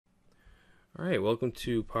Alright, welcome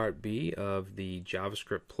to part B of the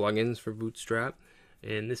JavaScript plugins for Bootstrap.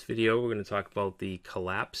 In this video we're going to talk about the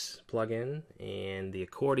Collapse plugin and the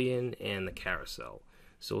Accordion and the Carousel.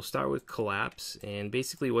 So we'll start with Collapse, and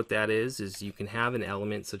basically what that is you can have an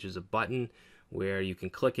element such as a button where you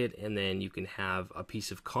can click it and then you can have a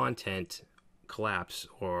piece of content collapse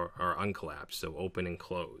or uncollapse, so open and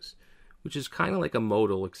close, which is kind of like a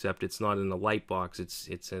modal, except it's not in the lightbox,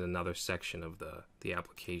 it's in another section of the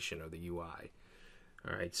application or the UI.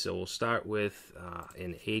 Alright, so we'll start with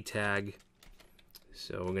an A tag.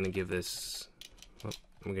 So we're going to give this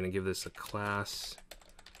a class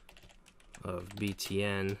of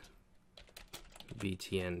btn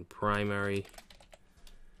primary,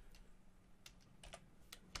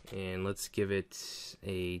 and let's give it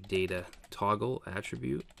a data toggle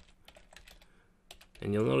attribute.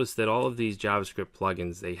 And you'll notice that all of these JavaScript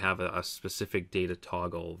plugins, they have a specific data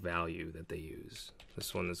toggle value that they use.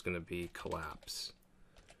 This one is going to be collapse.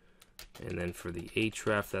 And then for the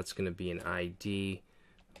href, that's going to be an ID.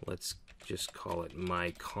 Let's just call it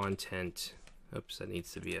my content. Oops, that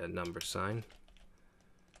needs to be a number sign.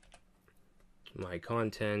 My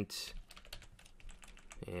content.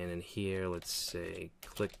 And in here, let's say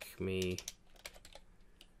click me.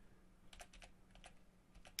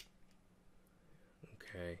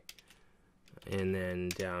 Okay. And then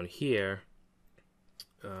down here,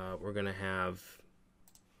 we're going to have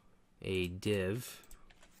a div.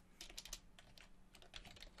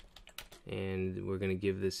 And we're going to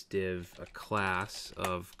give this div a class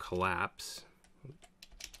of collapse.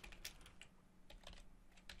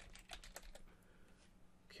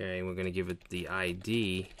 Okay, and we're going to give it the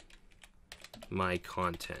ID my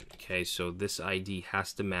content. Okay, so this ID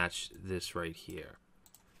has to match this right here.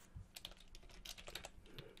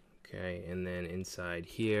 Okay, and then inside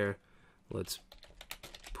here, let's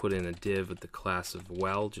put in a div with the class of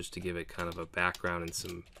well, just to give it kind of a background and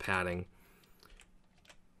some padding.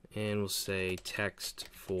 And we'll say text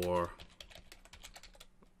for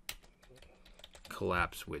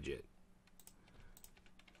collapse widget.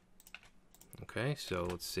 Okay, so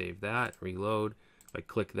let's save that, reload. If I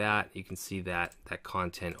click that, you can see that that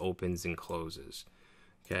content opens and closes.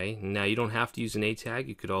 Okay, now you don't have to use an A tag,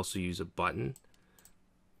 you could also use a button.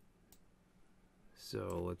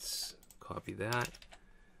 So let's copy that.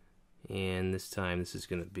 And this time this is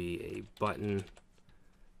going to be a button.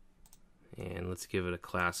 And let's give it a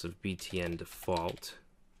class of btn default.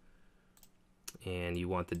 And you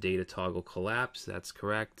want the data toggle collapse, that's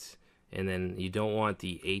correct. And then you don't want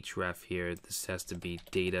the href here, this has to be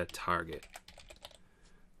data target.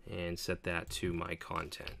 And set that to my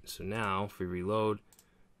content. So now if we reload,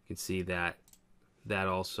 you can see that that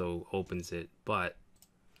also opens it, but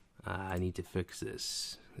I need to fix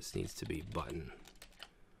this. This needs to be button.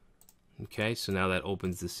 Okay, so now that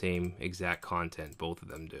opens the same exact content, both of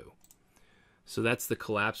them do. So that's the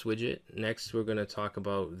collapse widget. Next we're going to talk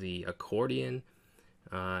about the accordion,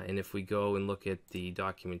 and if we go and look at the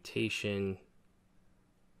documentation,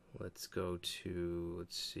 let's go to,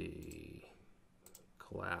 let's see,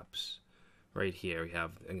 collapse. Right here we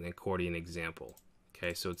have an accordion example.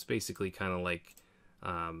 Okay, so it's basically kind of like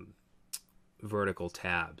vertical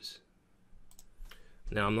tabs.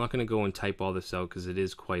 Now I'm not going to go and type all this out because it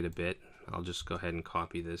is quite a bit. I'll just go ahead and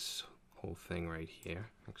copy this whole thing right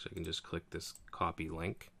here. Actually, I can just click this copy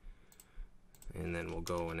link, and then we'll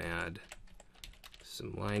go and add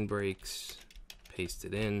some line breaks, paste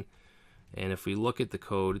it in, and if we look at the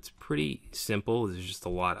code, it's pretty simple. There's just a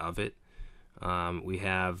lot of it. We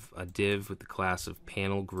have a div with the class of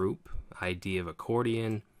panel group, ID of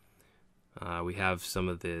accordion. We have some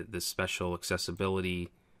of the special accessibility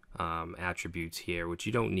attributes here, which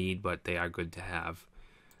you don't need, but they are good to have.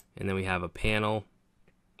 And then we have a panel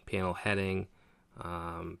heading.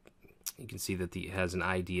 You can see that it has an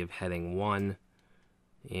ID of heading 1,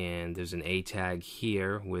 and there's an A tag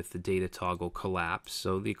here with the data toggle collapse.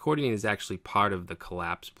 So the accordion is actually part of the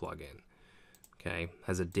collapse plugin. Okay,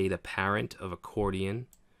 has a data parent of accordion.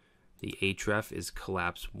 The href is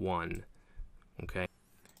collapse 1. Okay,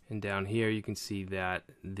 and down here you can see that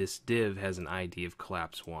this div has an ID of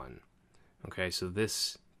collapse 1. Okay, so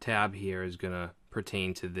this tab here is going to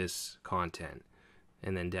pertain to this content.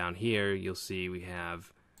 And then down here you'll see we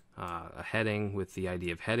have a heading with the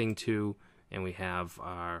ID of heading 2, and we have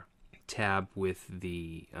our tab with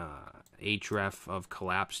the href of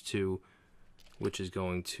collapse 2, which is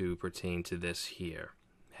going to pertain to this here,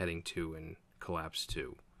 heading 2 and collapse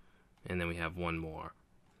 2. And then we have one more.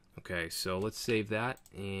 Okay, so let's save that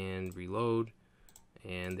and reload,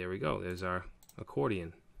 and there we go, there's our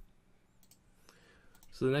accordion.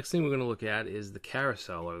 So the next thing we're going to look at is the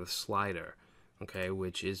carousel, or the slider. okay,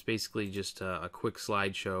 which is basically just a quick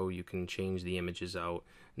slideshow. You can change the images out.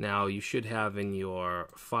 Now you should have in your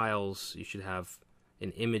files, you should have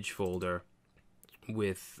an image folder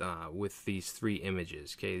with these 3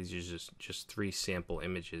 images. Okay, these are just 3 sample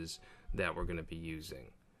images that we're going to be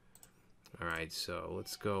using. All right, so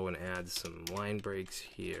let's go and add some line breaks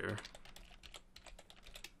here.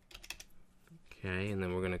 Okay, and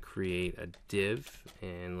then we're going to create a div,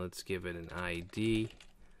 and let's give it an ID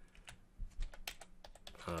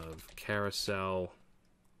of carousel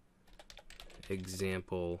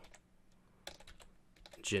example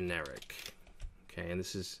generic. Okay, and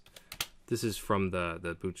this is from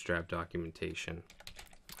the Bootstrap documentation.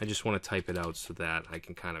 I just want to type it out so that I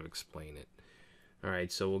can kind of explain it.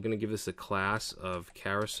 Alright, so we're going to give this a class of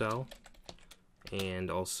carousel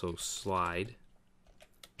and also slide.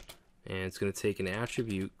 And it's going to take an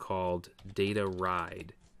attribute called data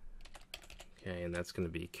ride. Okay, and that's going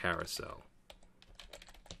to be carousel.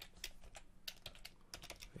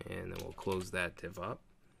 And then we'll close that div up.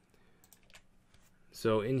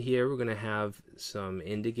 So in here we're going to have some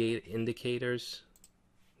indicators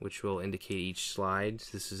which will indicate each slide.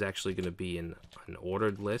 This is actually going to be an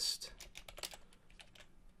ordered list.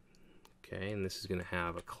 Okay, and this is going to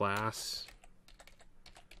have a class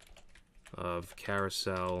of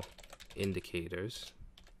carousel indicators.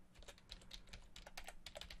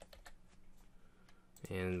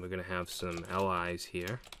 And we're going to have some LIs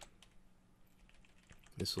here.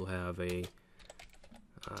 This will have a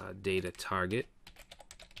data target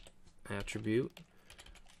attribute,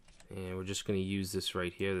 and we're just going to use this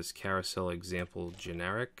right here, this carousel example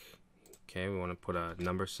generic. Okay, we want to put a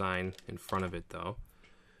number sign in front of it though,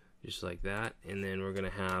 just like that. And then we're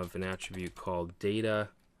going to have an attribute called data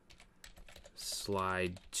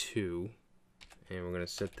slide to, and we're going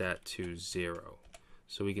to set that to 0,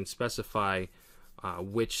 so we can specify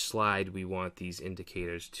which slide we want these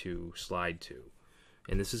indicators to slide to.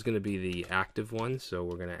 And this is going to be the active one, so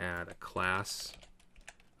we're going to add a class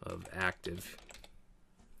of active.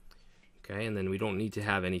 Okay, and then we don't need to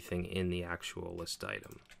have anything in the actual list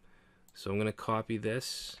item. So I'm going to copy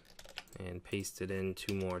this and paste it in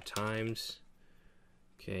 2 more times.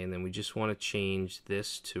 Okay, and then we just want to change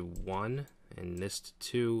this to 1 and this to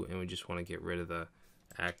 2, and we just want to get rid of the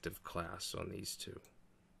active class on these 2.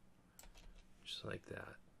 Just like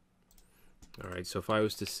that. Alright, so if I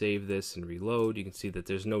was to save this and reload, you can see that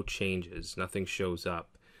there's no changes, nothing shows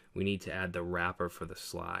up. We need to add the wrapper for the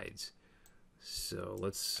slides. So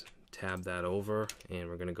let's tab that over, and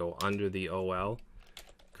we're going to go under the OL,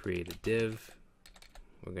 create a div.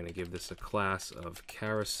 We're going to give this a class of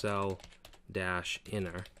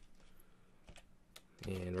carousel-inner,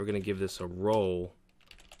 and we're going to give this a role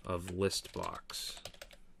of list box.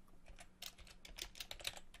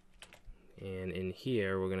 And in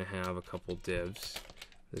here we're going to have a couple divs.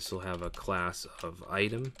 This will have a class of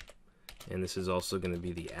item, and this is also going to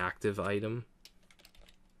be the active item.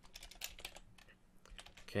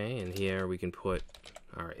 Okay, and here we can put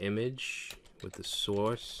our image with the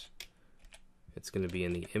source. It's going to be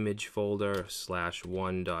in the image folder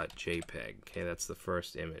 /1.jpg. Okay, that's the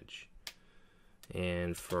first image.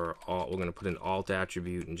 And for alt, we're going to put an alt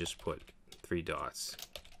attribute and just put 3 dots.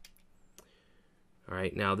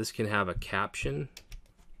 Alright, now this can have a caption.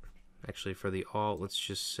 Actually, for the alt, let's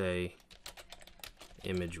just say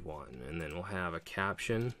image 1, and then we'll have a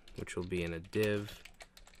caption, which will be in a div,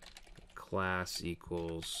 class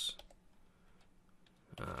equals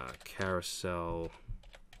carousel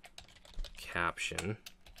caption.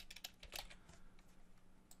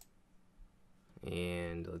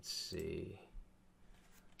 And let's see,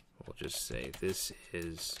 we'll just say this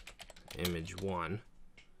is image 1.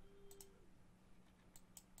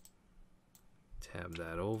 Tab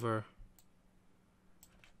that over.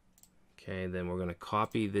 Okay, then we're going to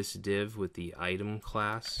copy this div with the item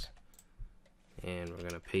class, and we're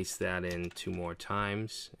going to paste that in 2 more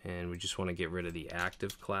times, and we just want to get rid of the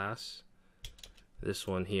active class. This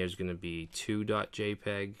one here is going to be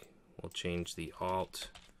 2.jpg. We'll change the alt.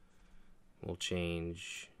 We'll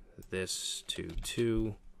change this to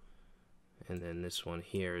 2, and then this one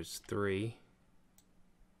here is 3.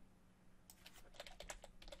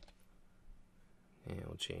 And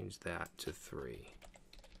we'll change that to 3.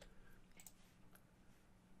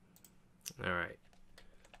 Alright,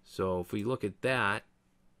 so if we look at that,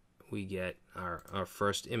 we get our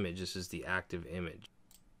first image. This is the active image.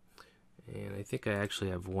 And I think I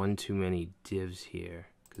actually have one too many divs here,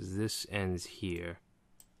 because this ends here.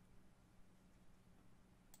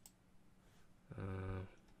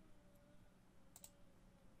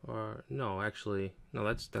 Or no, actually, no,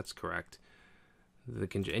 that's correct.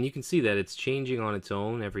 and you can see that it's changing on its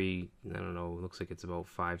own every, I don't know, it looks like it's about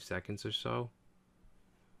 5 seconds or so.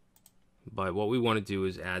 But what we want to do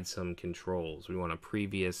is add some controls. We want a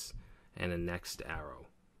previous and a next arrow.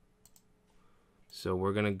 So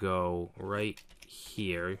we're going to go right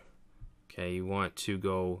here. Okay, you want to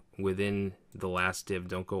go within the last div,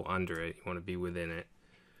 don't go under it. You want to be within it.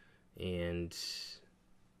 And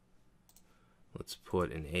let's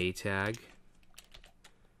put an A tag.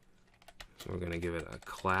 We're going to give it a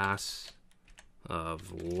class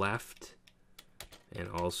of left and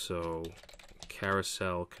also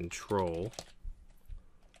carousel control,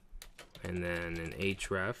 and then an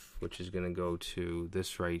href, which is going to go to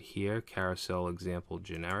this right here, carousel example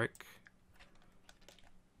generic,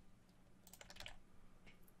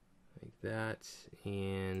 like that.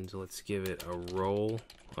 And let's give it a row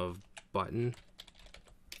of button,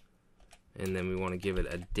 and then we want to give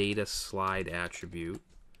it a data slide attribute,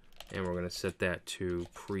 and we're going to set that to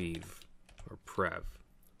prev or prev.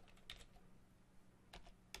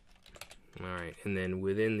 Alright, and then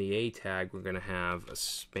within the A tag we're going to have a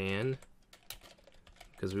span,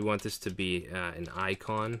 because we want this to be an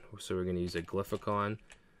icon, so we're going to use a glyphicon.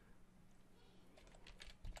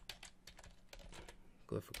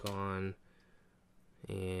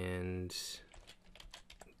 And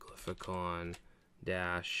glyphicon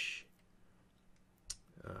dash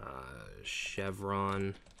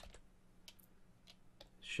chevron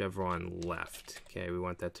left. Okay, we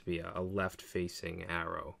want that to be a left facing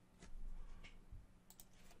arrow.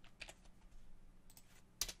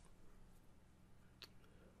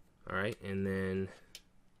 Alright, and then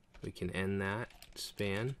we can end that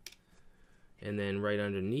span, and then right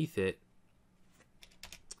underneath it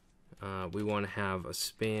we want to have a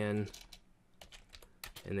span,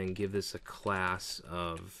 and then give this a class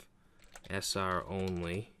of SR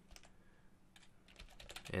only,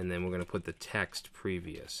 and then we're going to put the text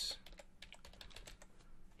previous.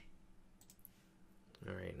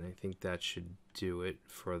 Alright, and I think that should do it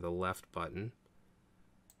for the left button.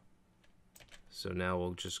 So now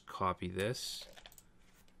we'll just copy this,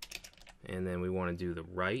 and then we want to do the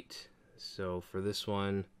right. So for this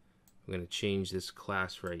one, we're going to change this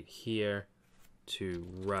class right here to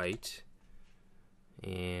right,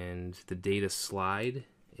 and the data slide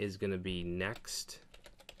is going to be next.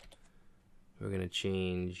 We're going to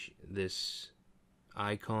change this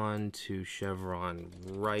icon to chevron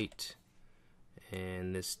right,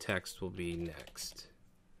 and this text will be next.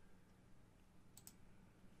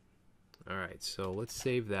 Alright, so let's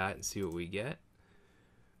save that and see what we get.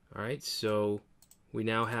 Alright, so we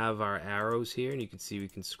now have our arrows here, and you can see we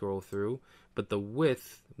can scroll through, but the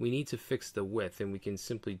width, we need to fix the width, and we can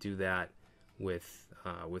simply do that with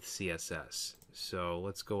CSS. So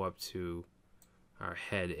let's go up to our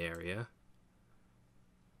head area,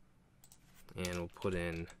 and we'll put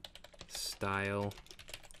in style,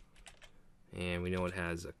 and we know it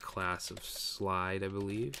has a class of slide, I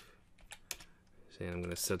believe. And I'm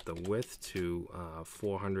going to set the width to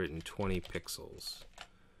 420 pixels.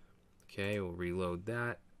 Okay, we'll reload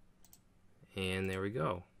that, and there we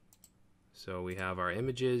go. So we have our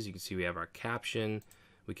images. You can see we have our caption.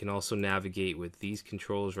 We can also navigate with these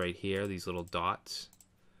controls right here, these little dots,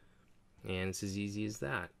 and it's as easy as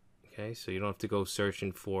that. Okay, so you don't have to go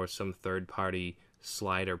searching for some third-party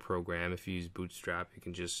slider program. If you use Bootstrap, you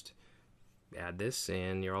can just add this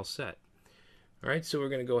and you're all set. Alright, so we're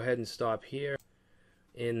going to go ahead and stop here.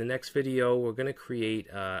 In the next video, we're going to create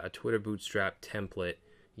a Twitter Bootstrap template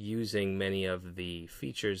using many of the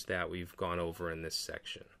features that we've gone over in this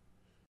section.